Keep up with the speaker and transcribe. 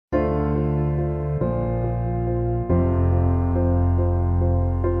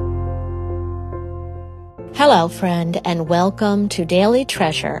Hello, friend, and welcome to Daily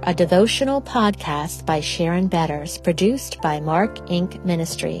Treasure, a devotional podcast by Sharon Betters, produced by Mark Inc.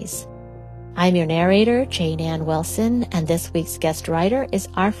 Ministries. I'm your narrator, Jane Ann Wilson, and this week's guest writer is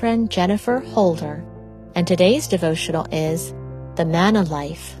our friend Jennifer Holder. And today's devotional is The Manna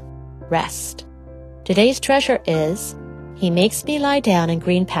Life, Rest. Today's treasure is, He makes me lie down in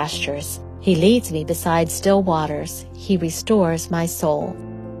green pastures. He leads me beside still waters. He restores my soul.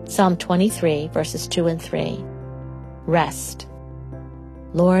 Psalm 23, verses 2 and 3. Rest.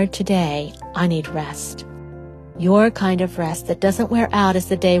 Lord, today I need rest. Your kind of rest that doesn't wear out as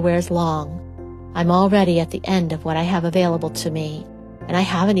the day wears long. I'm already at the end of what I have available to me, and I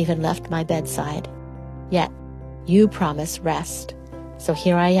haven't even left my bedside. Yet, you promise rest. So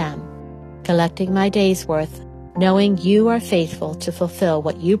here I am, collecting my day's worth, knowing you are faithful to fulfill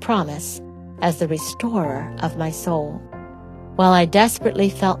what you promise as the restorer of my soul. While I desperately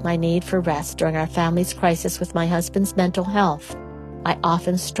felt my need for rest during our family's crisis with my husband's mental health, I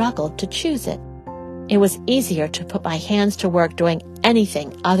often struggled to choose it. It was easier to put my hands to work doing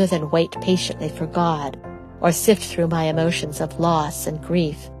anything other than wait patiently for God, or sift through my emotions of loss and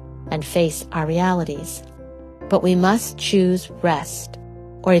grief and face our realities. But we must choose rest,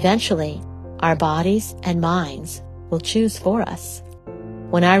 or eventually our bodies and minds will choose for us.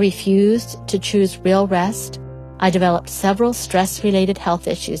 When I refused to choose real rest, I developed several stress-related health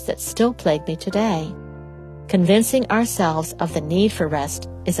issues that still plague me today. Convincing ourselves of the need for rest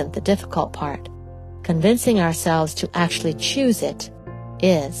isn't the difficult part. Convincing ourselves to actually choose it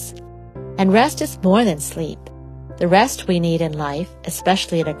is. And rest is more than sleep. The rest we need in life,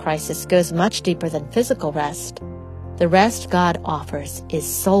 especially in a crisis, goes much deeper than physical rest. The rest God offers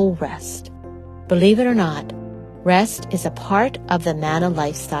is soul rest. Believe it or not, rest is a part of the manna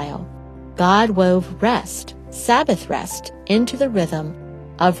lifestyle. God wove rest, Sabbath rest, into the rhythm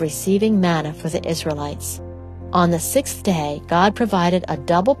of receiving manna for the Israelites. On the sixth day, God provided a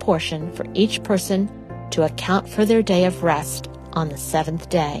double portion for each person to account for their day of rest on the seventh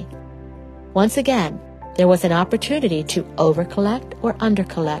day. Once again, there was an opportunity to overcollect or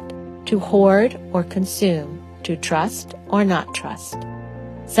undercollect, to hoard or consume, to trust or not trust.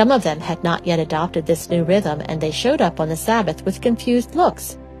 Some of them had not yet adopted this new rhythm, and they showed up on the Sabbath with confused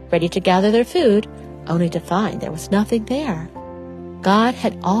looks, ready to gather their food, only to find there was nothing there. God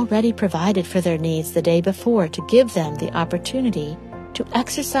had already provided for their needs the day before to give them the opportunity to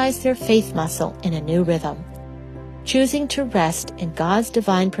exercise their faith muscle in a new rhythm. Choosing to rest in God's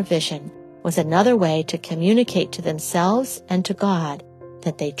divine provision was another way to communicate to themselves and to God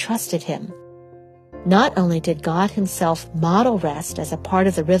that they trusted Him. Not only did God Himself model rest as a part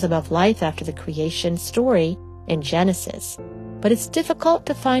of the rhythm of life after the creation story in Genesis, but it's difficult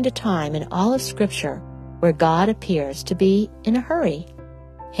to find a time in all of Scripture where God appears to be in a hurry.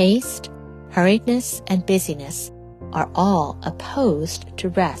 Haste, hurriedness, and busyness are all opposed to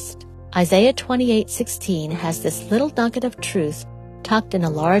rest. Isaiah 28:16 has this little nugget of truth tucked in a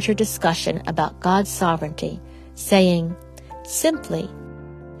larger discussion about God's sovereignty, saying, simply,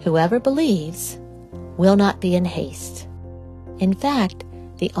 whoever believes will not be in haste. In fact,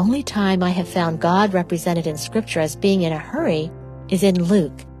 the only time I have found God represented in Scripture as being in a hurry is in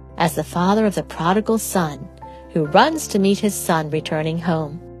Luke, as the father of the prodigal son, who runs to meet his son returning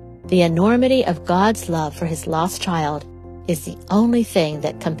home. The enormity of God's love for His lost child is the only thing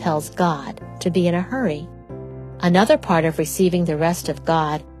that compels God to be in a hurry. Another part of receiving the rest of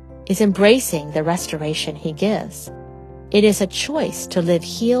God is embracing the restoration He gives. It is a choice to live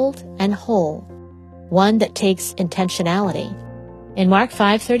healed and whole, one that takes intentionality. In Mark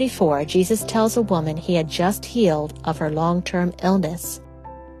 5:34, Jesus tells a woman He had just healed of her long-term illness,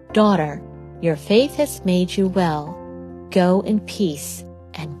 "Daughter, your faith has made you well. Go in peace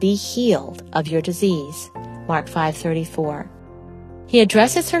and be healed of your disease." Mark 5:34. He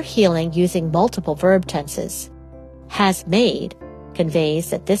addresses her healing using multiple verb tenses. Has made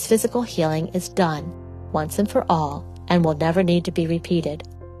conveys that this physical healing is done once and for all and will never need to be repeated.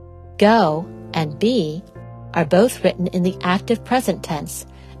 Go and be are both written in the active present tense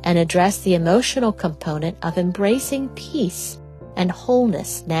and address the emotional component of embracing peace and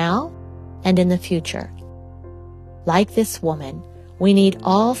wholeness now and in the future. Like this woman, we need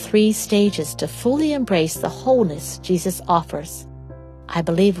all three stages to fully embrace the wholeness Jesus offers. I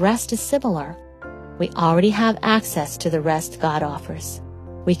believe rest is similar. We already have access to the rest God offers.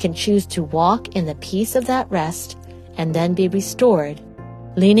 We can choose to walk in the peace of that rest and then be restored,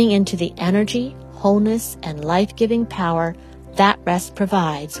 leaning into the energy, wholeness, and life-giving power that rest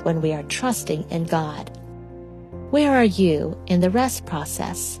provides when we are trusting in God. Where are you in the rest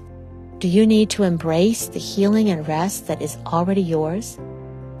process? Do you need to embrace the healing and rest that is already yours?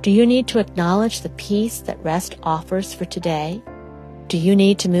 Do you need to acknowledge the peace that rest offers for today? Do you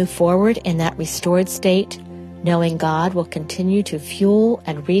need to move forward in that restored state, knowing God will continue to fuel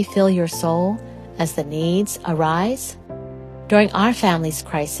and refill your soul as the needs arise? During our family's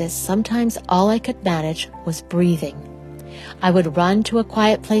crisis, sometimes all I could manage was breathing. I would run to a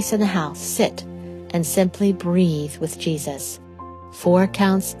quiet place in the house, sit, and simply breathe with Jesus. 4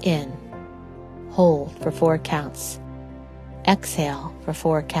 counts in. Hold for 4 counts. Exhale for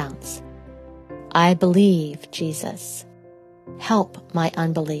 4 counts. I believe, Jesus. Help my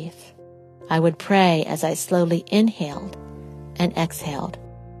unbelief. I would pray as I slowly inhaled and exhaled.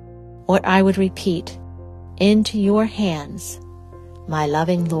 Or I would repeat, into your hands, my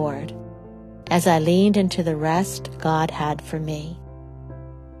loving Lord, as I leaned into the rest God had for me.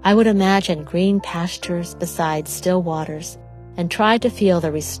 I would imagine green pastures beside still waters and try to feel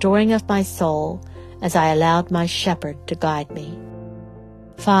the restoring of my soul as I allowed my shepherd to guide me.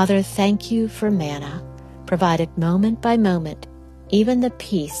 Father, thank you for manna, provided moment by moment, even the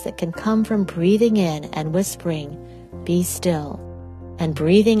peace that can come from breathing in and whispering, be still, and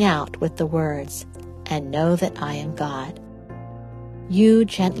breathing out with the words, and know that I am God. You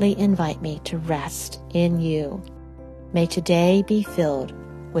gently invite me to rest in you. May today be filled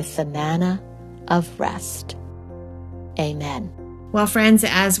with the manna of rest. Amen. Well, friends,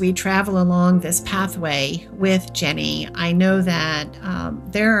 as we travel along this pathway with Jenny, I know that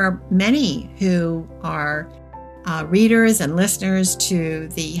there are many who are readers and listeners to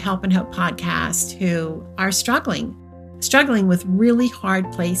the Help and Hope podcast who are struggling with really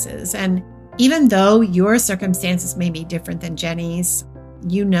hard places. And even though your circumstances may be different than Jenny's,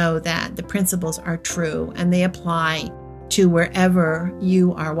 you know that the principles are true and they apply to wherever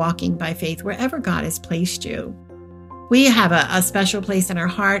you are walking by faith, wherever God has placed you. We have a special place in our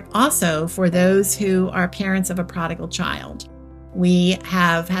heart also for those who are parents of a prodigal child. We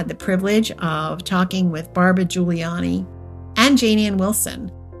have had the privilege of talking with Barbara Giuliani and Janie Ann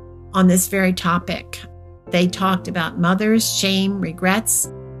Wilson on this very topic. They talked about mothers, shame, regrets,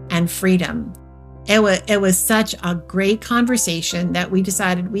 and freedom. It was such a great conversation that we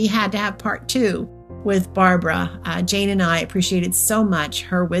decided we had to have part 2 with Barbara. Jane and I appreciated so much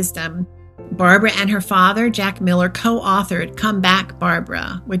her wisdom. Barbara and her father, Jack Miller, co-authored Come Back,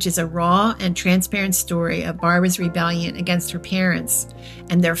 Barbara, which is a raw and transparent story of Barbara's rebellion against her parents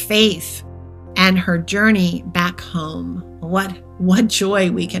and their faith and her journey back home. What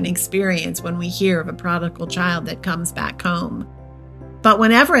joy we can experience when we hear of a prodigal child that comes back home. But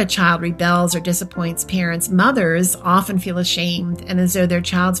whenever a child rebels or disappoints parents, mothers often feel ashamed and as though their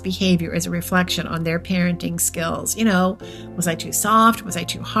child's behavior is a reflection on their parenting skills. Was I too soft? Was I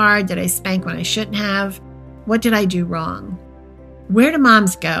too hard? Did I spank when I shouldn't have? What did I do wrong? Where do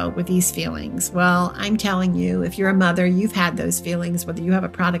moms go with these feelings? Well, I'm telling you, if you're a mother, you've had those feelings, whether you have a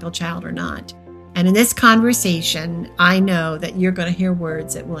prodigal child or not. And in this conversation, I know that you're going to hear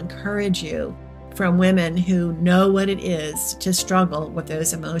words that will encourage you from women who know what it is to struggle with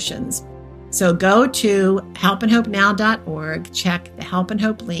those emotions. So go to helpandhopenow.org, check the Help and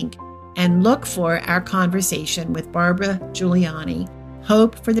Hope link, and look for our conversation with Barbara Giuliani,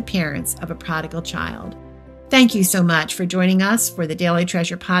 Hope for the Parents of a Prodigal Child. Thank you so much for joining us for the Daily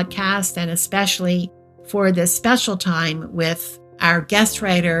Treasure podcast, and especially for this special time with our guest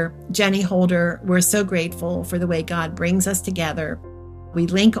writer, Jenny Holder. We're so grateful for the way God brings us together. We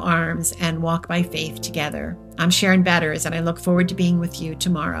link arms and walk by faith together. I'm Sharon Betters, and I look forward to being with you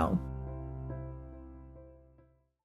tomorrow.